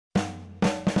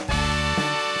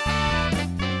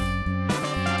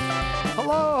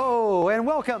And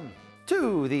welcome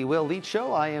to the Will Leitch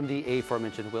Show. I am the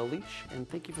aforementioned Will Leitch, and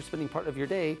thank you for spending part of your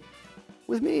day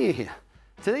with me.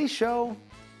 Today's show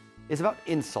is about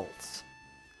insults.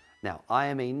 Now, I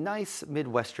am a nice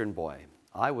Midwestern boy.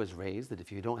 I was raised that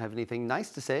if you don't have anything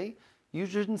nice to say, you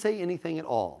shouldn't say anything at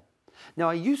all. Now,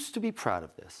 I used to be proud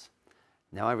of this.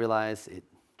 Now I realize it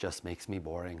just makes me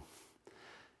boring.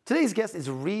 Today's guest is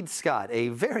Reid Scott, a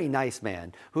very nice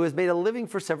man who has made a living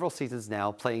for several seasons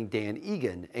now playing Dan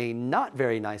Egan, a not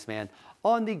very nice man,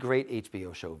 on the great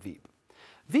HBO show Veep.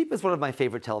 Veep is one of my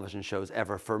favorite television shows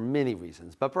ever for many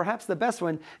reasons, but perhaps the best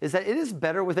one is that it is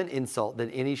better with an insult than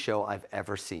any show I've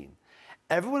ever seen.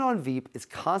 Everyone on Veep is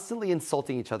constantly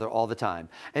insulting each other all the time,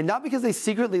 and not because they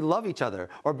secretly love each other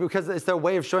or because it's their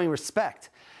way of showing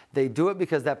respect. They do it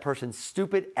because that person's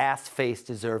stupid ass face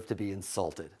deserves to be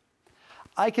insulted.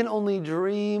 I can only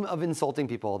dream of insulting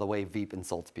people the way Veep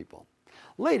insults people.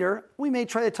 Later, we may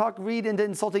try to talk Reid into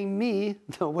insulting me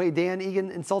the way Dan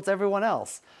Egan insults everyone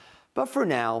else. But for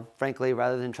now, frankly,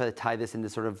 rather than try to tie this into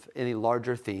sort of any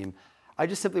larger theme, I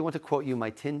just simply want to quote you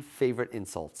my 10 favorite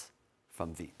insults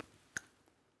from Veep.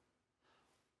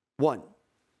 1.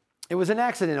 It was an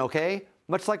accident, okay?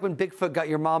 Much like when Bigfoot got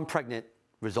your mom pregnant,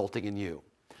 resulting in you.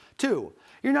 2.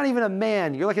 You're not even a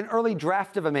man. You're like an early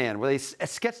draft of a man where they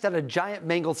sketched out a giant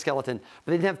mangled skeleton,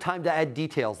 but they didn't have time to add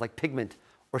details like pigment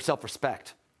or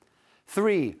self-respect.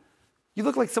 3. You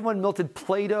look like someone melted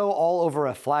Play-Doh all over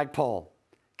a flagpole.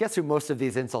 Guess who most of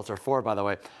these insults are for, by the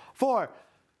way. 4.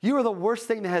 You are the worst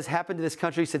thing that has happened to this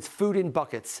country since food in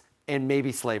buckets and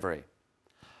maybe slavery.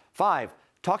 5.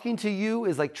 Talking to you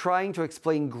is like trying to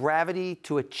explain gravity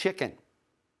to a chicken.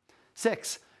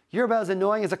 6. You're about as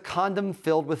annoying as a condom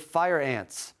filled with fire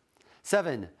ants.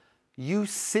 7. You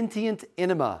sentient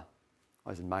enema. I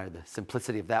always admired the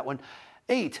simplicity of that one.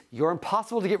 8. You're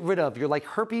impossible to get rid of. You're like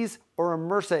herpes or a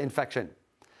MRSA infection.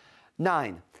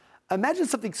 9. Imagine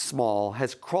something small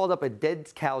has crawled up a dead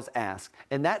cow's ass,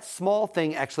 and that small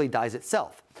thing actually dies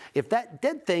itself. If that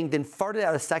dead thing then farted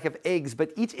out a sack of eggs,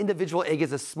 but each individual egg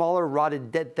is a smaller,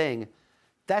 rotted, dead thing,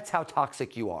 that's how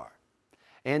toxic you are.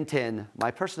 And 10,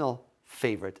 my personal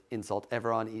favorite insult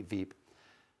ever on Veep.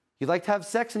 You like to have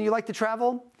sex and you like to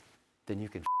travel? Then you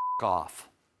can f off.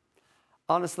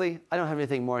 Honestly, I don't have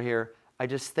anything more here. I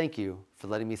just thank you for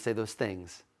letting me say those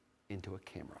things into a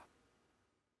camera.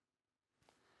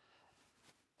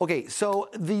 Okay, so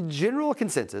the general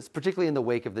consensus, particularly in the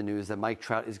wake of the news that Mike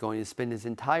Trout is going to spend his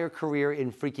entire career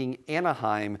in freaking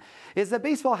Anaheim, is that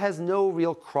baseball has no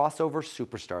real crossover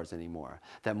superstars anymore.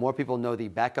 That more people know the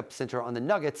backup center on the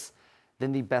Nuggets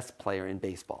than the best player in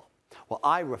baseball. Well,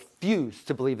 I refuse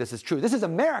to believe this is true. This is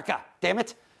America, damn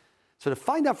it. So to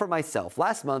find out for myself,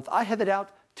 last month I headed out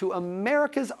to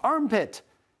America's armpit,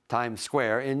 Times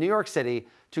Square in New York City,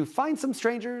 to find some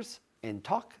strangers and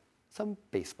talk some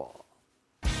baseball.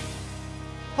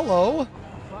 Hello.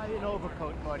 Try an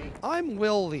overcoat, buddy. I'm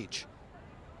Will Leitch.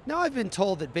 Now I've been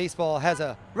told that baseball has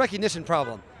a recognition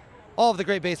problem. All of the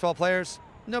great baseball players,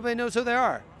 nobody knows who they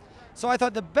are. So I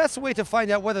thought the best way to find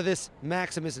out whether this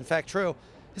maxim is in fact true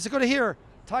is to go to here,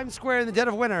 Times Square in the dead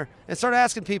of winter, and start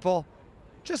asking people,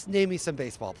 just name me some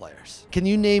baseball players. Can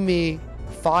you name me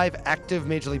 5 active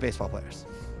Major League Baseball players?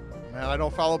 Man, I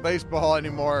don't follow baseball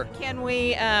anymore. Can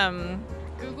we,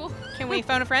 Google? Can we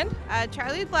phone a friend?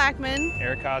 Charlie Blackmon,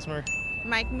 Eric Hosmer,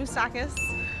 Mike Moustakas,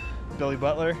 Billy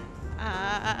Butler.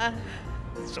 uh,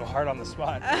 It's so hard on the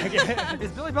spot.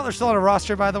 Is Billy Butler still on a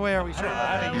roster, by the way? Are we sure?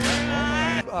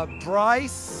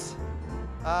 Bryce.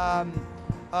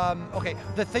 Okay,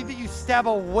 the thing that you stab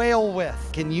a whale with.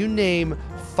 Can you name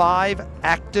 5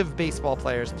 active baseball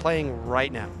players playing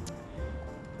right now?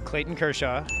 Clayton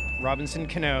Kershaw, Robinson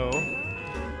Cano.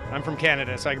 I'm from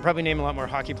Canada, so I could probably name a lot more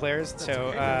hockey players.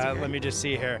 So let me just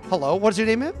see here. Hello, what's your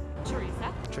name, ma'am?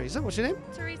 Teresa. Teresa, what's your name?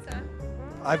 Teresa.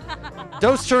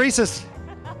 Dos Teresas,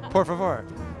 por favor.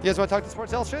 You guys want to talk to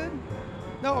Sports Illustrated?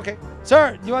 No? Okay.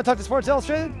 Sir, you want to talk to Sports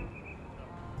Illustrated?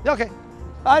 Okay,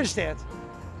 I understand.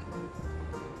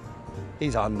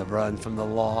 He's on the run from the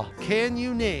law. Can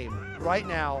you name, right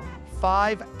now,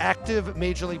 5 active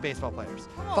Major League Baseball players?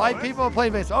 5 people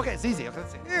playing baseball. Okay, it's easy. Okay,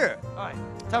 let's see. Yeah. All right.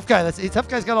 Tough guy. Let's see. Tough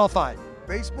guy's got all 5.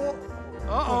 Baseball? Uh-oh. Put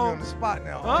me on the spot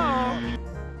now.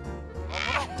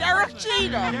 Derek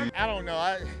Jeter. I don't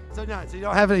know. So none. So you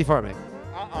don't have any for me.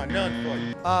 None for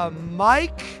you.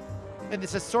 Mike, and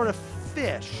this is sort of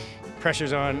fish.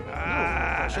 Pressure's on.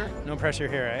 Pressure? No pressure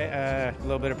here, right? A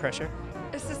little bit of pressure.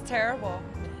 This is terrible.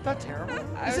 Not terrible.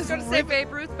 I was going to say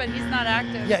Babe Ruth, but he's not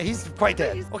active. Yeah, he's quite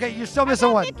dead. Okay, you're still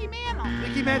missing one. Mickey Mantle.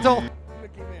 Mickey Mantle.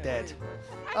 Dead.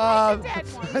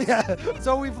 Dead ones. Yeah.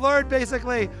 So we've learned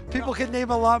basically people can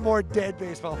name a lot more dead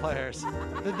baseball players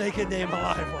than they can name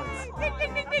alive ones. Ding,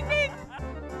 ding, ding, ding, ding.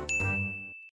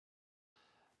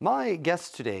 My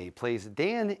guest today plays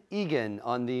Dan Egan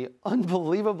on the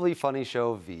unbelievably funny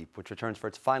show Veep, which returns for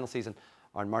its final season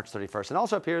on March 31st and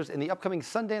also appears in the upcoming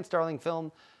Sundance Darling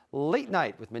film Late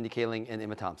Night with Mindy Kaling and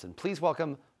Emma Thompson. Please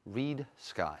welcome Reid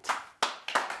Scott.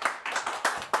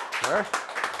 Sir,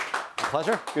 a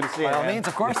pleasure. Good to see you, By all man. means,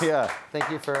 of course. Yeah. Thank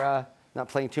you for not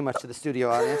playing too much to the studio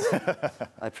audience.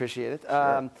 I appreciate it.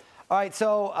 All right,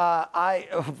 so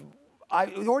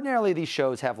ordinarily these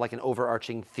shows have like an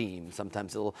overarching theme.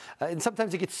 Sometimes and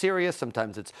sometimes it gets serious.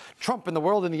 Sometimes it's Trump and the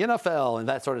world in the NFL and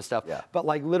that sort of stuff. Yeah. But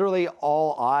like literally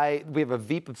we have a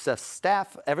Veep obsessed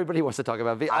staff. Everybody wants to talk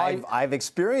about Veep. I've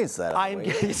experienced that.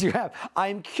 Yes, you have.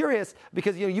 I'm curious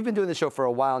because you've been doing the show for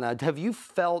a while now. Have you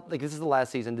felt like this is the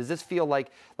last season? Does this feel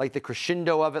like the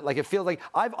crescendo of it? Like it feels like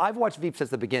I've watched Veep since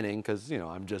the beginning because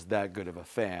I'm just that good of a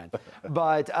fan.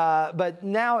 but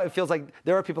now it feels like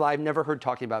there are people I've never heard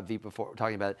talking about Veep before.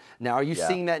 Talking about it now. Are you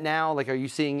seeing that now? Like, are you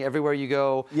seeing everywhere you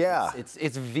go? Yeah.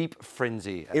 It's Veep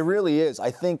frenzy. It really is.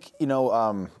 I think, it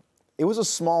was a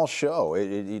small show.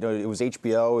 It was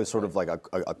HBO. It was sort of like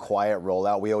a quiet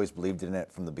rollout. We always believed in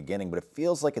it from the beginning, but it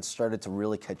feels like it started to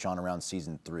really catch on around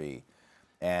season 3.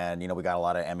 And, we got a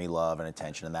lot of Emmy love and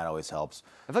attention, and that always helps.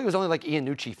 I feel like it was only like Ian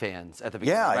Nucci fans at the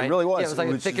beginning. Yeah, right? it really was. Yeah, it was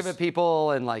like thick of it people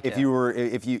and like. If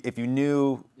you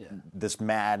knew this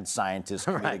mad scientist,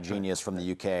 comedic genius from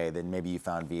the UK, then maybe you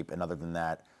found Veep. And other than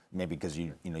that, maybe because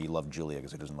you love Julia,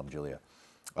 because who doesn't love Julia?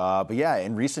 But yeah,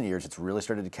 in recent years, it's really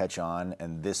started to catch on,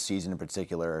 and this season in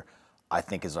particular, I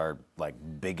think is our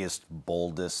biggest,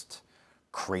 boldest,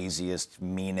 craziest,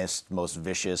 meanest, most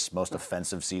vicious, most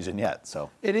offensive season yet. So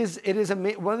it is one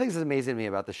of the things that's amazing to me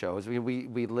about the show is we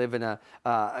live in a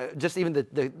just even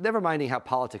the never minding how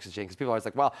politics has changed, because people are always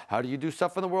like, well, how do you do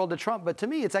stuff in the world of Trump? But to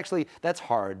me, it's actually that's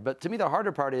hard. But to me, the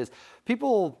harder part is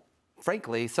people,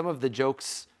 frankly, some of the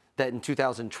jokes that in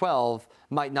 2012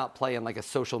 might not play in like a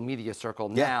social media circle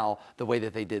now the way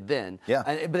that they did then.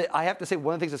 Yeah. But I have to say,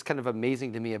 one of the things that's kind of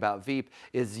amazing to me about Veep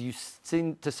is you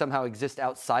seem to somehow exist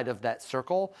outside of that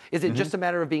circle. Is it just a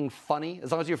matter of being funny?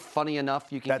 As long as you're funny enough,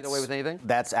 you can get away with anything?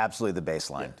 That's absolutely the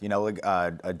baseline.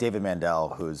 Yeah. David Mandel,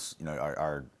 who's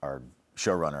our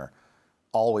showrunner,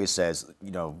 always says,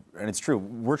 and it's true,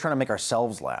 we're trying to make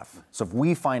ourselves laugh. So if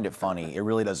we find it funny, it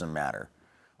really doesn't matter.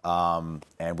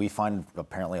 And we find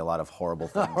apparently a lot of horrible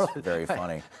things very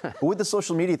funny. But with the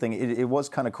social media thing, it was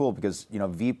kind of cool because,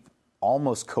 Veep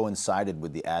almost coincided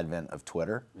with the advent of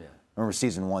Twitter. Yeah. I remember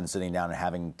season 1 sitting down and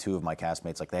having 2 of my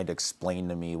castmates, they had to explain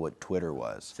to me what Twitter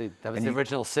was. See, that was the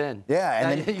original sin. Yeah,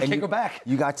 and then you can't go back.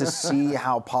 You got to see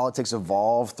how politics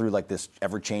evolve through this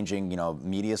ever-changing,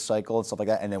 media cycle and stuff like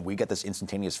that. And then we get this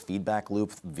instantaneous feedback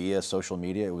loop via social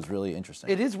media. It was really interesting.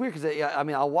 It is weird because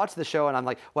I'll watch the show and I'm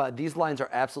like, wow, these lines are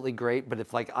absolutely great. But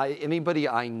if anybody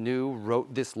I knew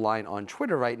wrote this line on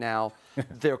Twitter right now,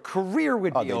 their career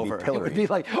would be over. It would be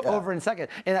over in a second.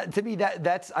 And to me,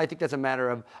 I think that's a matter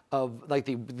of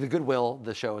the goodwill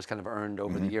the show has kind of earned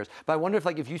over the years. But I wonder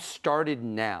if you started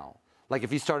now,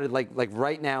 if you started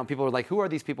right now, and people were like, who are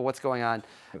these people? What's going on?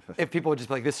 If people would just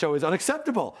be like, this show is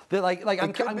unacceptable. They're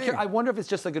I wonder if it's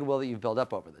just the goodwill that you've built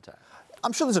up over the time.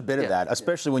 I'm sure there's a bit of that,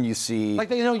 especially when you see...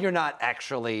 they know you're not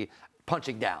actually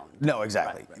punching down. No,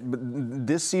 exactly. Right. But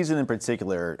this season in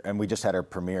particular, and we just had our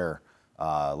premiere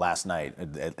last night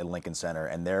at Lincoln Center,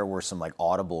 and there were some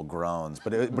audible groans,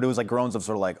 but it was groans of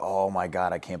sort of oh my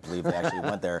God, I can't believe they actually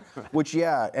went there. Which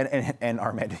and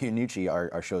Armando Iannucci,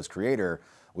 our show's creator,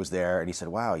 was there, and he said,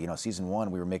 wow, season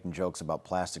 1 we were making jokes about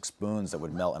plastic spoons that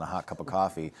would melt in a hot cup of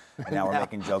coffee, and now we're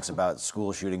making jokes about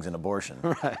school shootings and abortion.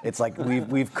 Right. It's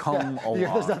we've come along.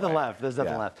 There's nothing left. There's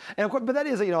nothing left. And of course, but that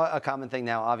is a common thing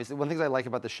now. Obviously, one of the things I like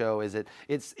about the show is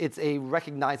it's a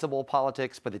recognizable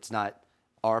politics, but it's not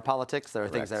our politics. There are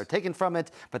things that are taken from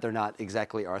it, but they're not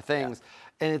exactly our things. Yeah.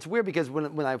 And it's weird because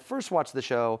when I first watched the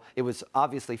show, it was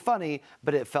obviously funny,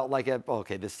 but it felt like,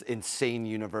 this insane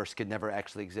universe could never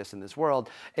actually exist in this world.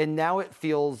 And now it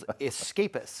feels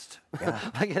escapist. Yeah.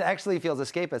 It actually feels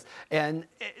escapist. And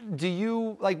do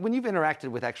you, when you've interacted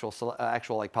with actual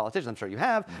politicians, I'm sure you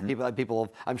have,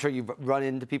 people, I'm sure you've run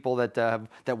into people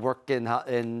that work in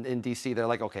DC, they're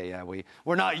like, okay, yeah,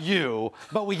 we're not you,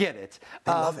 but we get it.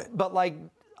 They love it. But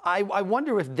I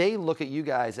wonder if they look at you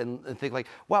guys and think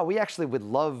wow, we actually would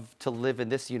love to live in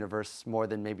this universe more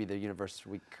than maybe the universe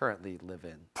we currently live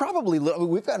in. Probably.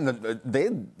 We've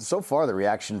gotten, so far the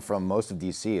reaction from most of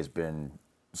DC has been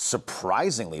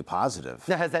surprisingly positive.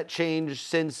 Now, has that changed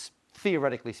since,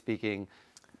 theoretically speaking,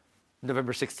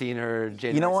 November 16 or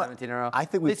January You know what? 17 era? I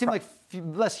think we they seem like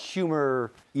less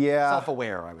humor,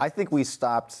 self-aware. I think we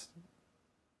stopped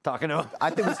talking to them.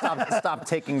 I think we stopped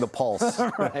taking the pulse.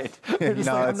 Right. You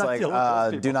know, like, it's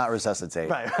like do not resuscitate.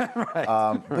 Right.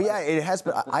 But yeah, it has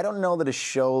been. I don't know that a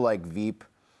show like Veep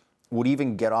would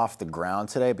even get off the ground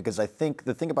today, because I think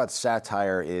the thing about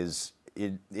satire is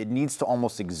it needs to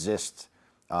almost exist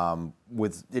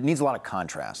it needs a lot of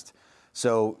contrast.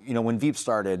 So, you know, when Veep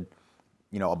started,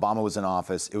 you know, Obama was in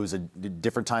office. It was a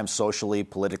different time socially,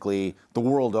 politically, the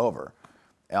world over.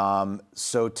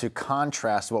 So to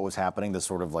contrast what was happening, this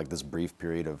sort of like this brief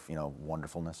period of, you know,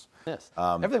 wonderfulness. Yes.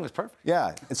 Everything was perfect.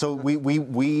 Yeah. And so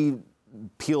we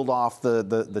peeled off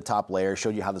the top layer,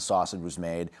 showed you how the sausage was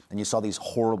made, and you saw these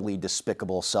horribly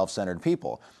despicable, self-centered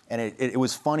people. And it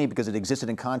was funny because it existed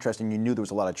in contrast, and you knew there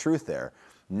was a lot of truth there.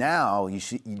 Now you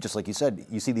see, just like you said,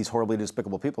 you see these horribly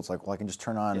despicable people. It's like, well, I can just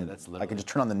turn on,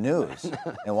 the news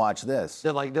and watch this.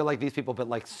 They're like these people, but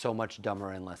like so much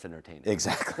dumber and less entertaining.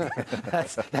 Exactly.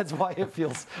 that's why it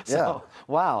feels so. Yeah.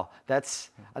 Wow.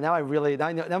 Now I'm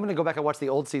going to go back and watch the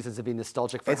old seasons and be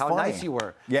nostalgic for how nice you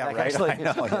were. Yeah, like, right. Actually, I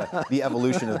know. Yeah. The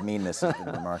evolution of meanness has been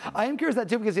remarkable. I am curious that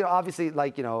too, because obviously,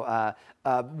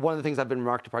 one of the things I've been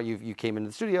remarked upon, you came into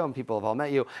the studio and people have all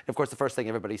met you. And of course, the first thing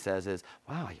everybody says is,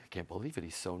 "Wow, I can't believe it.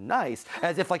 He's so nice,"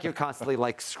 as if like you're constantly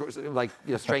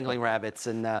strangling rabbits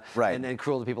and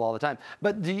cruel to people all the time.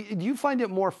 But do you find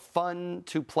it more fun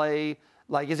to play?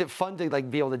 Like, is it fun to like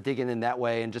be able to dig in that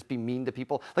way and just be mean to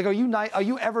people? Like, are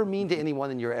you ever mean to anyone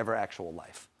in your ever actual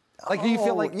life? Like, do you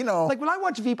feel like, like when I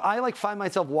watch Veep, I find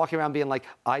myself walking around being like,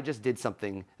 I just did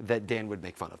something that Dan would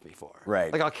make fun of me for.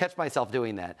 Right. Like, I'll catch myself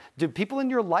doing that. Do people in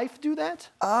your life do that?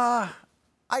 I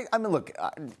mean, look,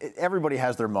 everybody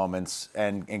has their moments,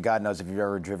 and God knows if you've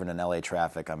ever driven in LA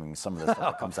traffic, I mean, some of the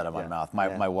stuff that comes out of my mouth.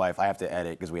 My wife, I have to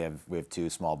edit because we have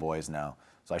 2 small boys now,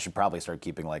 so I should probably start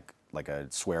keeping like a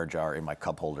swear jar in my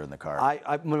cup holder in the car.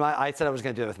 I said I was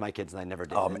going to do it with my kids, and I never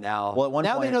did. And now, well, at one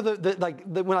point, they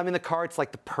know when I'm in the car, it's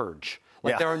like the purge.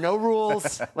 Like there are no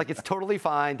rules. Like it's totally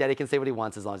fine. Daddy can say what he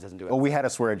wants as long as he doesn't do it. Well, we had a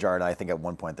swear jar, and I think at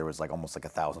one point there was like almost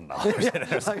like $1,000 in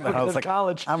it. Like, I was like,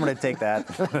 college. I'm going to take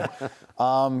that.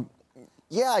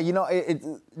 Yeah, you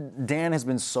know, Dan has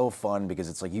been so fun because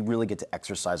it's like you really get to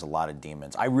exercise a lot of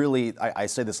demons. I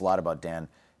say this a lot about Dan.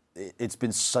 It's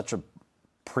been such a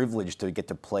privilege to get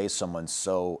to play someone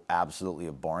so absolutely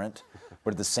abhorrent,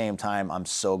 but at the same time, I'm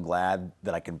so glad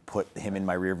that I can put him in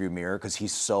my rearview mirror because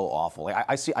he's so awful. Like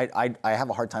I have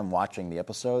a hard time watching the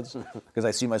episodes because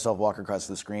I see myself walk across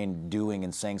the screen doing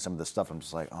and saying some of the stuff. I'm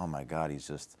just like, oh my God, he's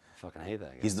just. Fucking hate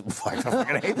that guy. I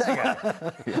fucking hate that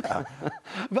guy. Yeah.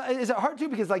 But is it hard too?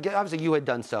 Because like obviously you had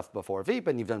done stuff before Veep,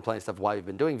 and you've done plenty of stuff while you've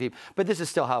been doing Veep. But this is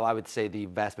still how I would say the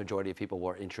vast majority of people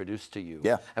were introduced to you.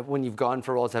 Yeah. When you've gone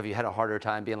for roles, have you had a harder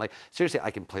time being like, seriously, I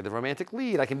can play the romantic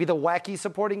lead, I can be the wacky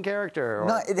supporting character? Or...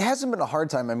 No, it hasn't been a hard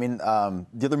time. I mean,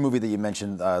 the other movie that you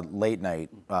mentioned, Late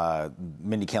Night,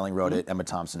 Mindy Kaling wrote it. Emma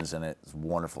Thompson is in it. It's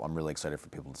wonderful. I'm really excited for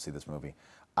people to see this movie.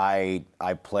 I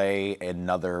play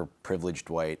another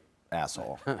privileged white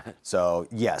asshole. So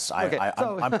yes, I'm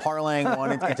parlaying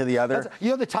one into the other.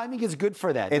 The timing is good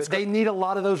for that. They need a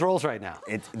lot of those roles right now.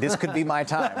 This could be my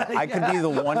time. I could be the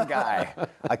one guy.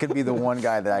 I could be the one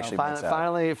guy that actually makes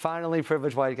out. Finally,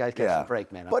 privileged white guys get some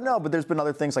break, man. But there's been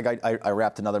other things. Like I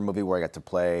wrapped another movie where I got to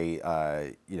play,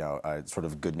 a sort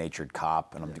of good-natured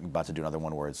cop, and I'm about to do another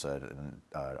one where it's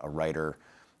a writer.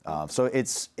 So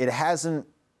it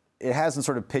hasn't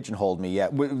sort of pigeonholed me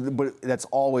yet, but that's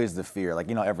always the fear.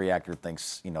 Like, every actor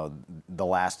thinks, the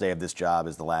last day of this job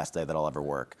is the last day that I'll ever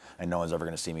work, and no one's ever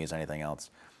going to see me as anything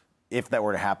else. If that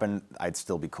were to happen, I'd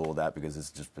still be cool with that because it's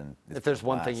just been. If there's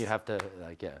one thing you have to,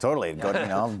 Totally. Go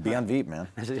to, be on Veep, man.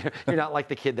 You're not like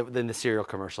the kid that in the cereal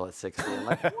commercial at 60.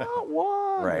 Like, what?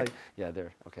 Right. Like,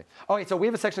 they're okay. All right, so we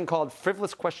have a section called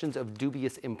Frivolous Questions of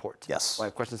Dubious Import. Yes. I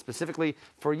have questions specifically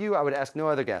for you. I would ask no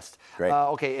other guest. Great.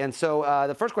 Okay, and so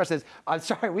the first question is, I'm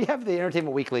sorry, we have the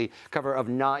Entertainment Weekly cover of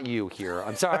Not You here.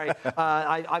 I'm sorry.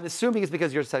 I'm assuming it's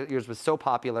because yours was so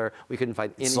popular, we couldn't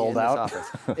find any Sold out.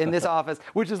 In this office,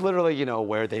 which is literally,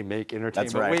 where they make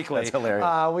Entertainment Weekly. That's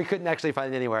hilarious. We couldn't actually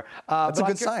find it anywhere. That's a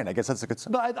good sign. I guess that's a good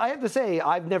sign. But I have to say,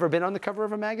 I've never been on the cover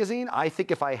of a magazine. I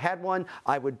think if I had one,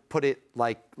 I would put it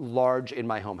like large in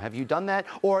my home. Have you done that?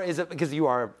 Or is it because you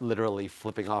are literally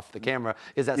flipping off the camera?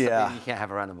 Is that something you can't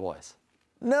have around the boys?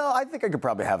 No, I think I could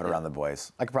probably have it around the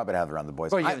boys.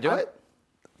 Oh, you gonna do it?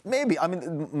 Maybe. I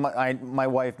mean, my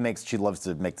wife she loves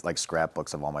to make like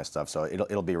scrapbooks of all my stuff, so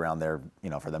it'll be around there,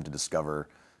 for them to discover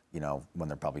you know, when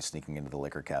they're probably sneaking into the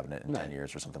liquor cabinet in 10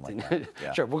 years or something like that.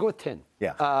 Yeah. Sure, we'll go with 10.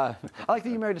 Yeah. I like that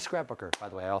you married a scrapbooker, by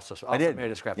the way. I also did.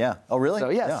 married a scrapbooker. Yeah. Oh, really? So,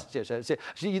 yes. Yeah.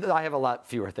 Yes. I have a lot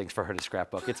fewer things for her to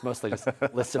scrapbook. It's mostly just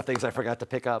lists of things I forgot to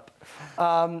pick up.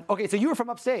 Okay, so you were from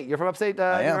upstate. You're from upstate New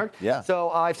York? Yeah. So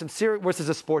I have some Syracuse, this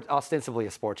is ostensibly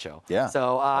a sports show. Yeah.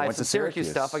 So I have went some to Syracuse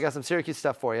Syracuse. stuff. I got some Syracuse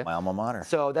stuff for you. My alma mater.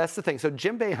 So that's the thing. So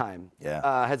Jim Boeheim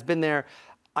has been there.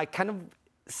 I kind of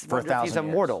For wonder if he's 1,000 years.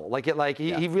 immortal.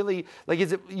 He really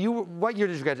is it you? What year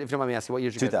did you graduate? If you don't mind me asking, what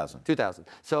year did you graduate? 2000. 2000.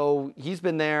 So he'd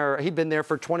been there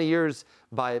for 20 years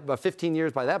by 15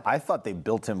 years by that point. I thought they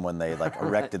built him when they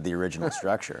erected the original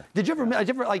structure. Did you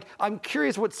ever I'm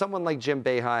curious what someone like Jim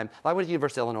Boeheim. I went to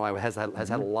University of Illinois, has had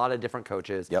a lot of different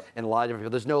coaches and a lot of different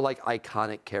people. There's no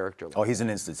iconic character. Oh, he's an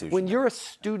institution. When you're a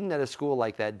student at a school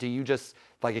like that, do you just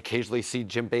occasionally see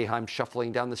Jim Boeheim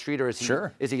shuffling down the street, or is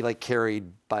he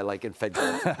carried by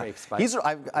infeded grapes?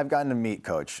 I've gotten to meet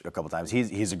Coach a couple times.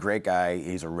 He's a great guy.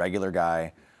 He's a regular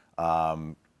guy.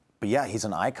 But yeah, he's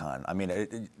an icon. I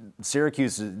mean,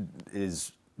 Syracuse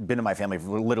is been in my family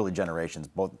for literally generations.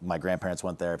 Both my grandparents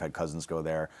went there. I've had cousins go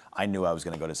there. I knew I was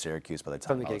going to go to Syracuse by the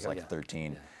time I was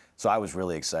 13. So I was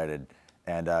really excited.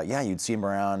 And you'd see him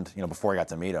around. Before I got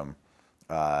to meet him,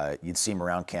 you'd see him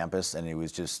around campus, and he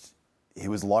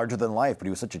was larger than life, but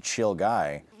he was such a chill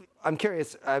guy. I'm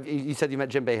curious. You said you met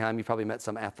Jim Boeheim. You probably met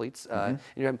some athletes.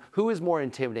 Who is more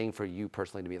intimidating for you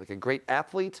personally to meet, like a great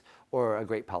athlete or a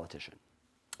great politician?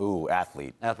 Ooh,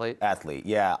 athlete. Athlete? Athlete,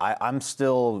 yeah. I'm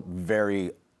still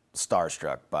very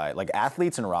starstruck by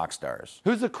athletes and rock stars.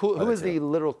 Who is the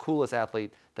literal coolest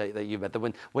athlete that you've met?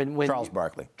 When Charles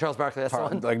Barkley. Charles Barkley, that's the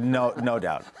one? No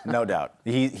doubt, no doubt.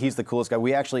 He's the coolest guy.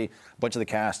 We actually, a bunch of the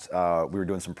cast, we were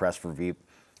doing some press for Veep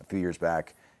a few years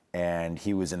back, and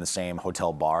he was in the same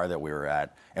hotel bar that we were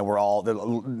at, and we're all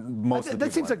most of the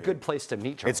that seems a good place to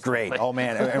meet Charles. It's great. Oh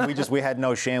man, and we had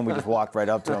no shame. We just walked right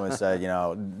up to him and said,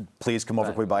 please come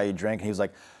over. Can we buy you a drink? And he was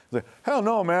like, hell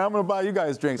no, man, I'm gonna buy you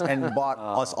guys drinks, and bought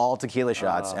us all tequila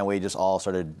shots, and we just all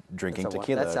started drinking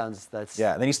tequila.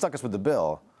 Yeah. And then he stuck us with the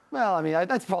bill. Well, I mean,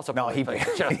 that's also no.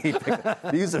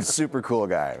 He's a super cool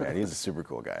guy, man. He's a super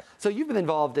cool guy. So you've been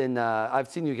involved in. I've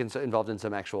seen you involved in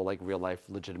some actual real life,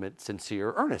 legitimate,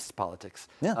 sincere, earnest politics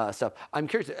stuff. I'm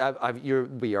curious.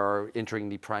 We are entering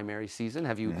the primary season.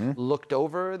 Have you looked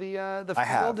over the field? I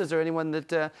have. Is there anyone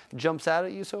that jumps out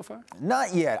at you so far?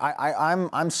 Not yet.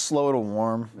 I'm slow to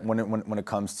warm when it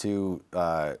comes to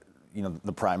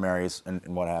the primaries and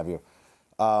what have you.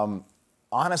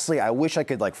 Honestly, I wish I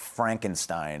could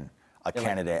Frankenstein a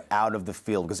candidate out of the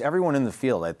field, because everyone in the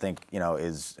field, I think,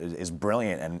 is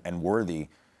brilliant and worthy.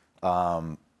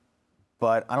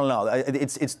 But I don't know.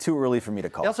 It's too early for me to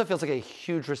call. It also feels like a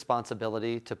huge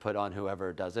responsibility to put on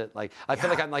whoever does it. I feel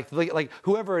like I'm like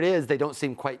whoever it is, they don't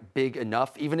seem quite big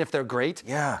enough, even if they're great.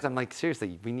 Yeah. 'Cause I'm like,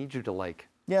 seriously, we need you to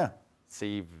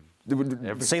save.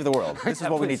 Save the world. This is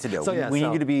what we need to do. We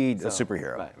need you to be a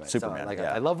superhero. Right. Superman.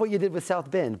 I love what you did with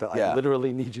South Bend, but I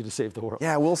literally need you to save the world.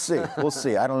 Yeah, we'll see. We'll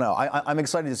see. I don't know. I'm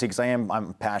excited to see, because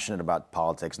I'm passionate about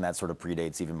politics, and that sort of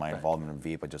predates even my involvement in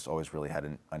Veep. I just always really had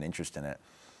an interest in it.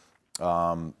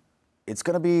 It's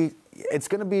gonna be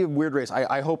a weird race.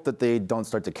 I hope that they don't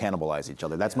start to cannibalize each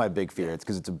other. That's my big fear. It's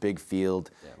because it's a big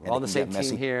field. We're all on the same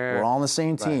team here. We're all on the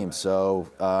same team.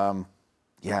 So.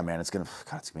 Yeah, man, it's gonna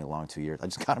be a long 2 years.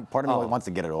 Part of me wants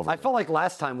to get it over. I felt like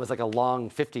last time was a long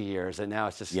 50 years, and now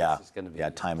it's just it's gonna be. Yeah,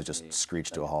 time has just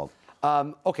screeched to a halt.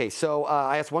 Okay, so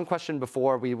I asked one question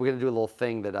before we're gonna do a little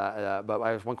thing but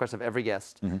I asked one question of every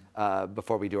guest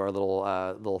before we do our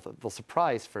little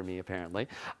surprise for me apparently.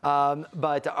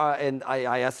 And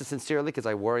I asked it sincerely because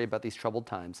I worry about these troubled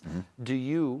times. Do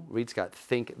you, Reid Scott,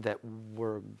 think that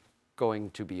we're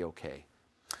going to be okay?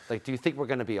 Do you think we're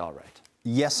gonna be all right?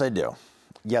 Yes, I do.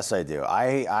 Yes, I do.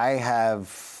 I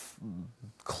have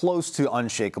close to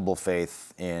unshakable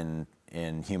faith in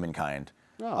humankind.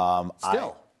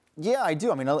 Still. Yeah, I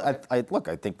do. I mean, I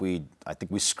think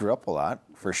we screw up a lot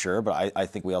for sure, but I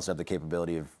think we also have the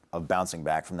capability of bouncing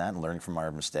back from that and learning from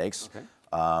our mistakes. Okay.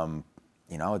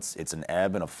 It's an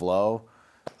ebb and a flow.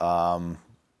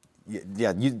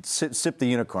 You sip the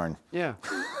unicorn. Yeah.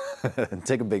 And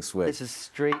take a big swig. This is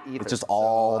straight ether. It's just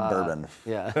all bourbon.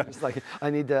 Yeah, it's I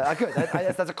need to. Good.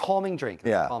 That's a calming drink.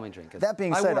 That's a calming drink. That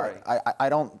being said, I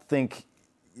don't think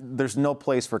there's no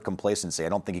place for complacency. I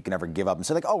don't think you can ever give up and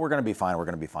say we're going to be fine. We're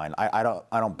going to be fine. I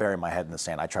don't bury my head in the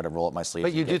sand. I try to roll up my sleeves.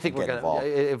 But you do think we're going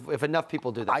to? If enough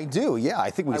people do that. I do. Yeah,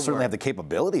 I think we certainly have the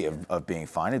capability of being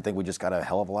fine. I think we just got a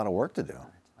hell of a lot of work to do.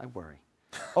 I worry.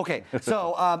 Okay,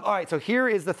 so all right. So here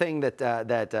is the thing that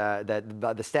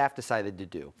the staff decided to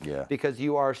do. Yeah. Because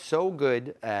you are so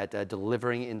good at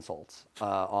delivering insults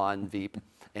on Veep,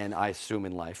 and I assume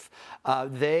in life,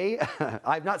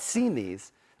 I've not seen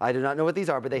these. I do not know what these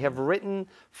are, but they have written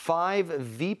 5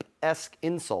 Veep-esque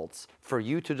insults for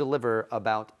you to deliver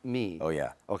about me. Oh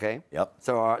yeah. Okay. Yep.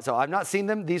 So I've not seen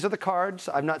them. These are the cards.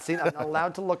 I'm not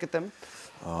allowed to look at them.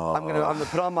 I'm gonna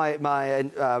put on my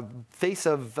face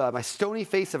of my stony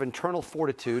face of internal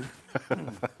fortitude.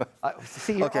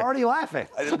 See, you're already laughing.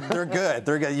 They're good.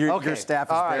 They're good. Your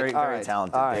staff is very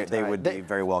talented. All right, they would be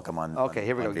very welcome on. Okay,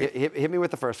 here we go. Hit me with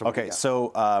the first one. Okay,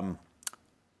 so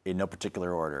in no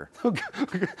particular order. So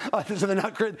they're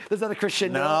not. Is that a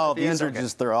crescendo? No, these are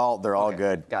just they're all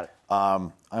good. Got it. I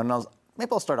don't know.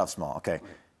 Maybe I'll start off small. Okay.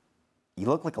 You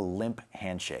look like a limp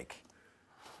handshake.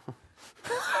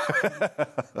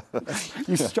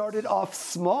 You started off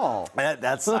small.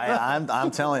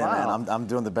 I'm telling you, man. I'm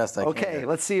doing the best I can. Okay,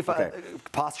 let's see if I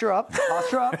posture up.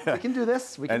 Posture up. We can do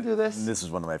this. We can do this. This is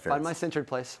one of my favorites. Find my centered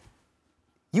place.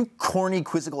 You corny,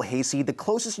 quizzical hayseed. The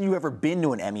closest you ever been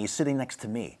to an Emmy is sitting next to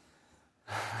me.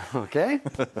 Okay.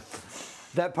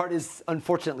 That part is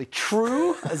unfortunately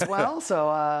true as well.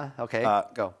 So okay,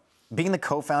 go. Being the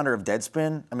co-founder of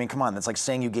Deadspin, I mean, come on, that's like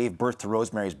saying you gave birth to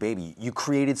Rosemary's Baby. You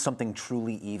created something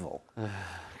truly evil.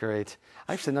 Great.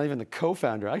 Actually, not even the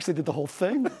co-founder. I actually did the whole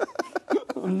thing.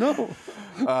 Oh, no.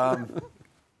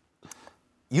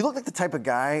 You look like the type of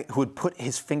guy who would put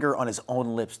his finger on his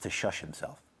own lips to shush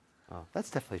himself. Oh, that's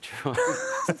definitely true.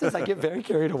 Sometimes I get very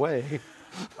carried away.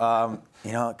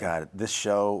 You know, God, this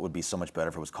show would be so much better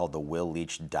if it was called The Will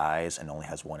Leitch Dies and only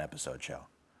has 1 episode show.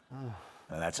 Oh.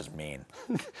 And that's just mean.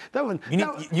 That one.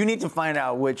 You need to find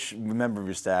out which member of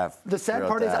your staff. The sad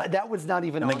part is that was not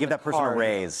even. And then give that person a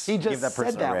raise. He just give that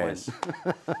person said that a raise.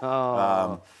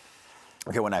 One.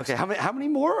 Okay, what next? Okay, how many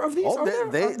more of these are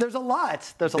there? There's a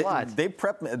lot. There's a lot. They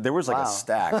prepped me. There was like a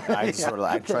stack. I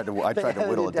tried to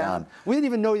whittle it down. We didn't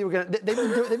even know you were gonna. They've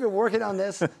been working on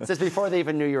this since before they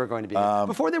even knew you were going to be.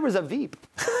 Before there was a Veep.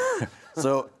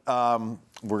 So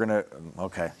we're gonna.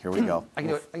 Okay, here we go. I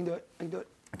can do it.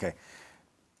 Okay.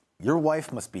 Your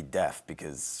wife must be deaf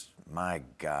because, my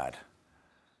God.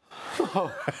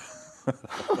 Oh,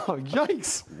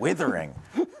 yikes. Withering.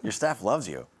 Your staff loves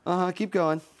you. Keep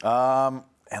going. And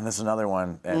this is another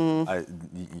one.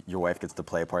 And your wife gets to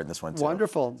play a part in this one, too.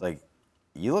 Wonderful. It's like,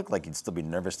 you look like you'd still be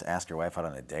nervous to ask your wife out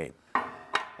on a date.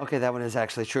 Okay, that one is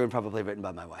actually true and probably written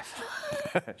by my wife.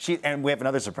 And we have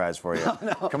another surprise for you.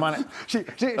 No. Come on. She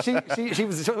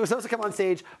was supposed to come on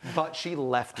stage, but she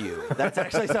left you. That's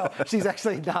actually so. She's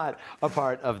actually not a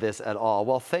part of this at all.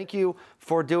 Well, thank you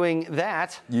for doing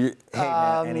that. Hey,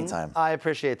 man, anytime. I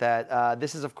appreciate that.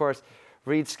 This is, of course,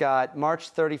 Reid Scott.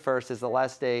 March 31st is the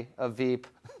last day of Veep.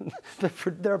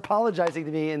 They're apologizing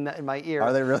to me in my ear.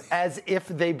 Are they really? As if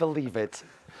they believe it.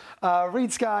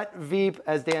 Reid Scott, Veep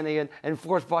as Dan Egan, and of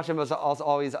course watch him as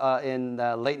always in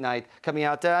Late Night, coming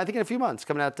out I think in a few months,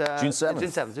 coming out June 7th.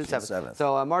 June 7th.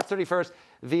 So March 31st,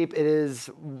 Veep.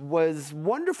 Was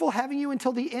wonderful having you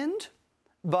until the end.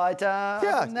 But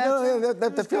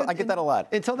that's good. I get that a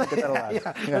lot. Until the,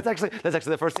 That's actually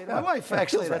the first day of my wife.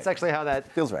 Actually, that's actually how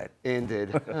that feels right.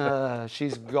 Ended.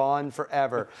 She's gone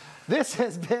forever. This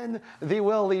has been the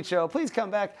Will Leitch Show. Please come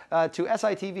back to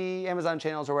SITV, Amazon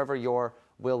channels, or wherever your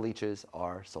Will Leitches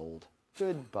are sold.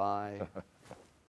 Goodbye.